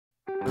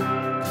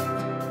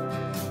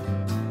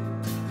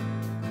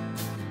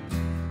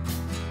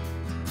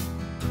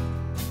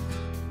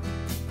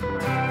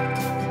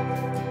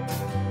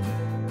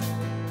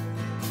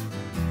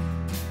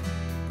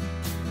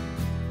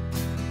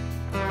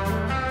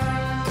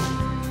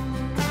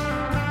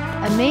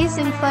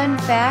Amazing fun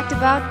fact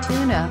about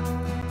tuna.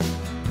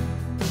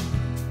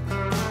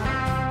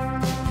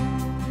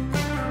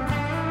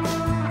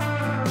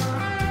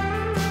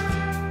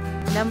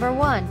 Number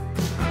 1.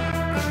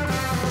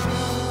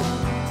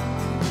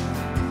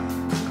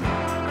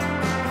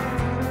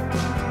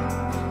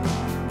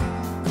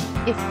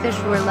 If fish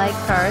were like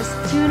cars,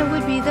 tuna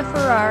would be the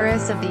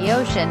Ferraris of the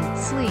ocean,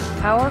 sleek,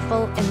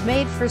 powerful, and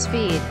made for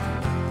speed.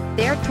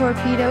 Their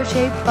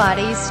torpedo-shaped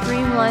bodies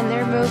streamline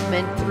their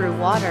movement through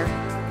water,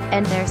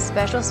 and their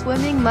special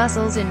swimming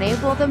muscles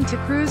enable them to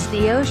cruise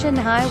the ocean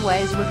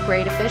highways with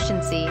great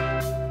efficiency.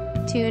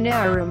 Tuna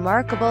are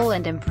remarkable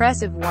and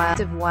impressive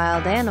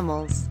wild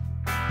animals.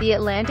 The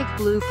Atlantic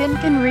bluefin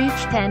can reach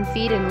 10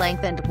 feet in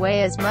length and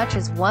weigh as much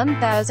as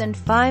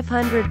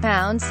 1,500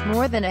 pounds,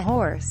 more than a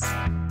horse.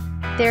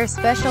 Their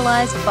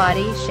specialized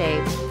body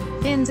shape,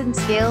 fins and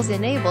scales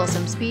enable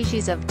some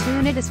species of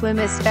tuna to swim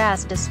as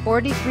fast as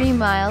 43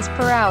 miles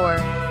per hour.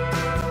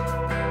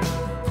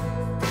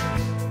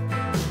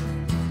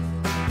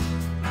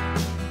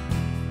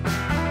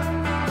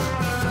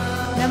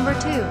 Number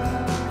 2.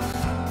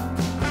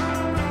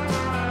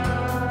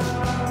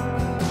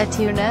 A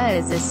tuna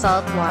is a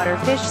saltwater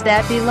fish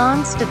that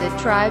belongs to the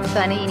tribe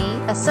Thunini,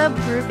 a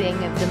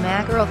subgrouping of the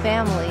mackerel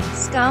family,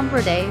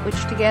 Scombridae,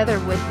 which together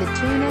with the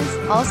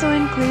tunas, also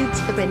includes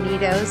the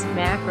bonitos,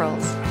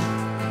 mackerels,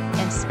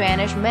 and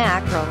Spanish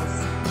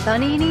mackerels.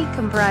 Thunini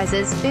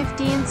comprises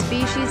 15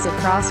 species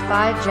across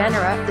 5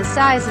 genera, the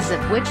sizes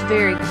of which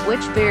vary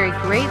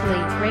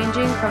greatly,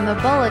 ranging from the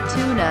bullet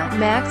tuna,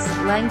 max,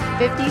 length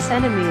 50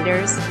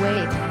 centimeters,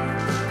 weight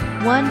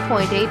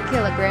 1.8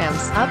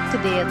 kilograms, up to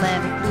the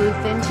Atlantic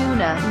bluefin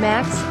tuna,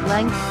 max,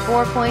 length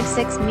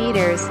 4.6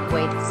 meters,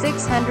 weight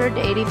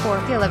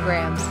 684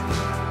 kilograms.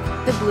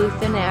 The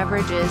bluefin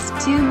averages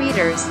 2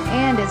 meters,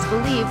 and is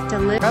believed to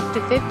live up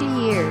to 50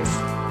 years.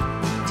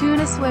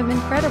 Tuna swim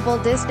incredible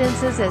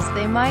distances as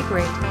they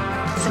migrate.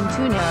 Some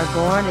tuna are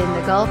born in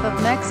the Gulf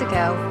of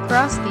Mexico,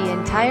 cross the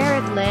entire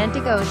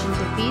Atlantic Ocean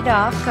to feed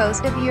off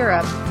coast of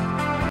Europe.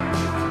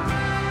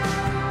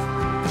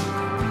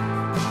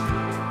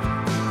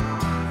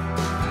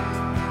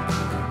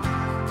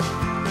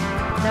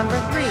 Number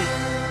 3.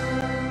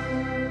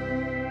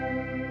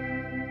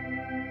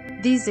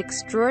 These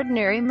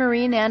extraordinary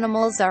marine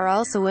animals are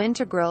also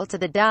integral to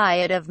the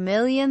diet of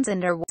millions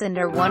and are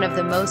one of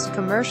the most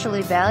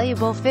commercially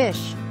valuable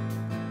fish.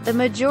 The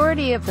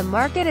majority of the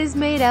market is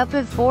made up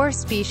of 4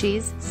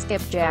 species: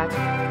 skipjack,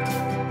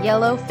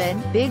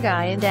 yellowfin,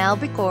 big-eye and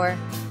albacore.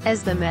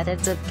 As the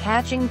methods of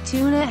catching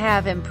tuna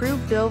have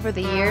improved over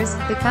the years,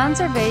 the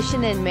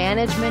conservation and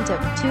management of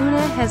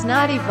tuna has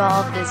not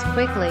evolved as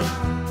quickly.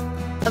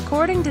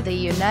 According to the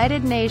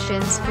United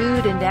Nations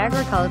Food and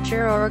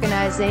Agriculture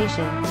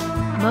Organization,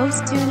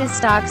 most tuna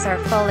stocks are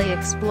fully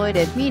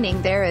exploited, meaning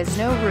there is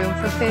no room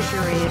for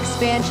fishery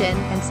expansion,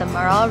 and some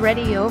are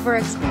already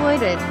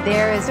overexploited.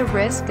 There is a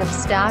risk of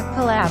stock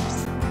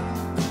collapse.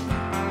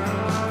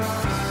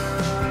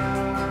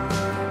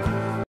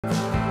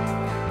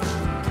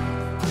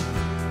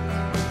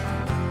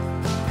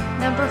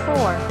 Number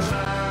 4.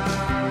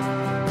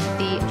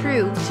 The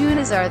true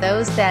tunas are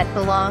those that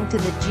belong to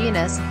the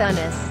genus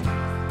Thunus.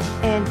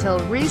 Until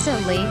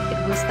recently,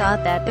 it was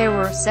thought that there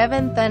were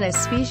 7 Thunus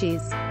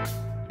species,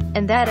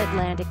 and that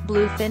Atlantic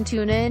bluefin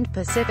tuna and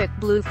Pacific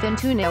bluefin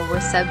tuna were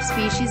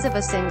subspecies of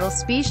a single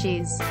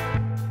species.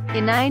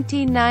 In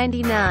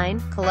 1999,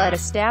 Collette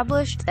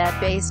established that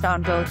based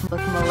on both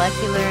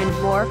molecular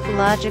and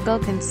morphological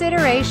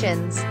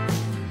considerations,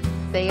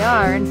 they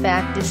are in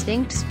fact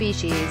distinct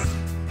species.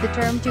 The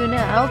term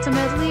tuna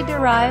ultimately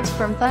derives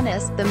from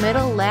Thunus, the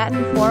Middle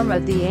Latin form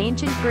of the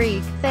ancient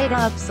Greek,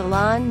 theta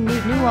upsilon nu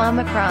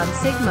omicron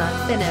sigma,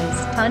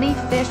 thinus, tunny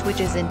fish, which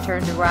is in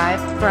turn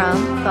derived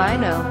from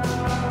thino,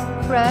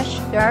 fresh,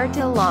 dart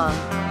along.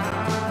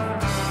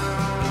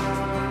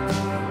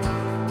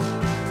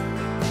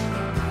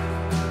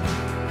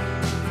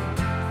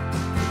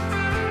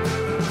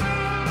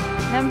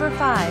 Number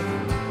 5.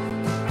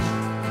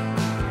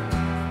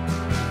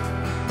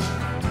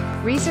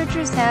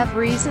 Researchers have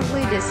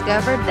recently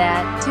discovered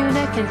that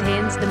tuna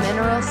contains the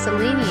mineral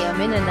selenium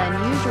in an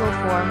unusual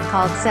form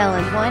called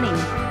selen-1.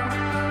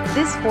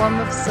 This form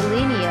of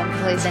selenium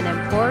plays an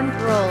important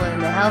role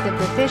in the health of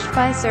the fish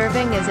by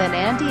serving as an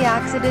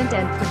antioxidant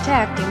and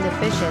protecting the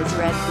fish's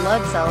red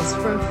blood cells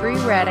from free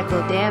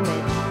radical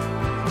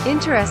damage.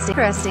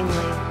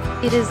 Interestingly,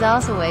 it is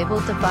also able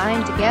to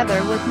bind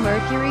together with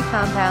mercury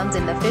compounds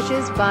in the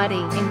fish's body,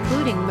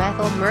 including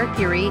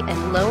methylmercury,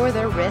 and lower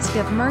the risk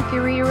of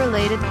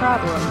mercury-related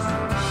problems.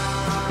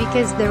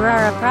 Because there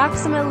are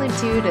approximately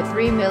 2 to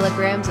 3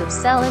 milligrams of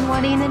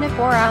selen-1 in a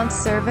 4-ounce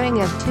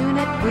serving of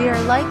tuna, we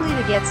are likely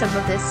to get some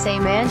of this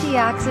same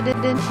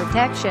antioxidant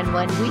protection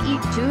when we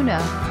eat tuna.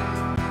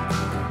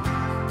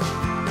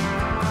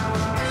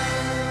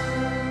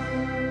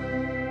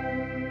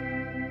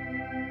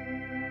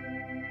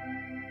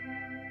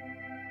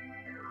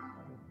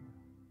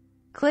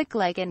 Click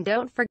like and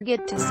don't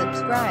forget to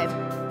subscribe.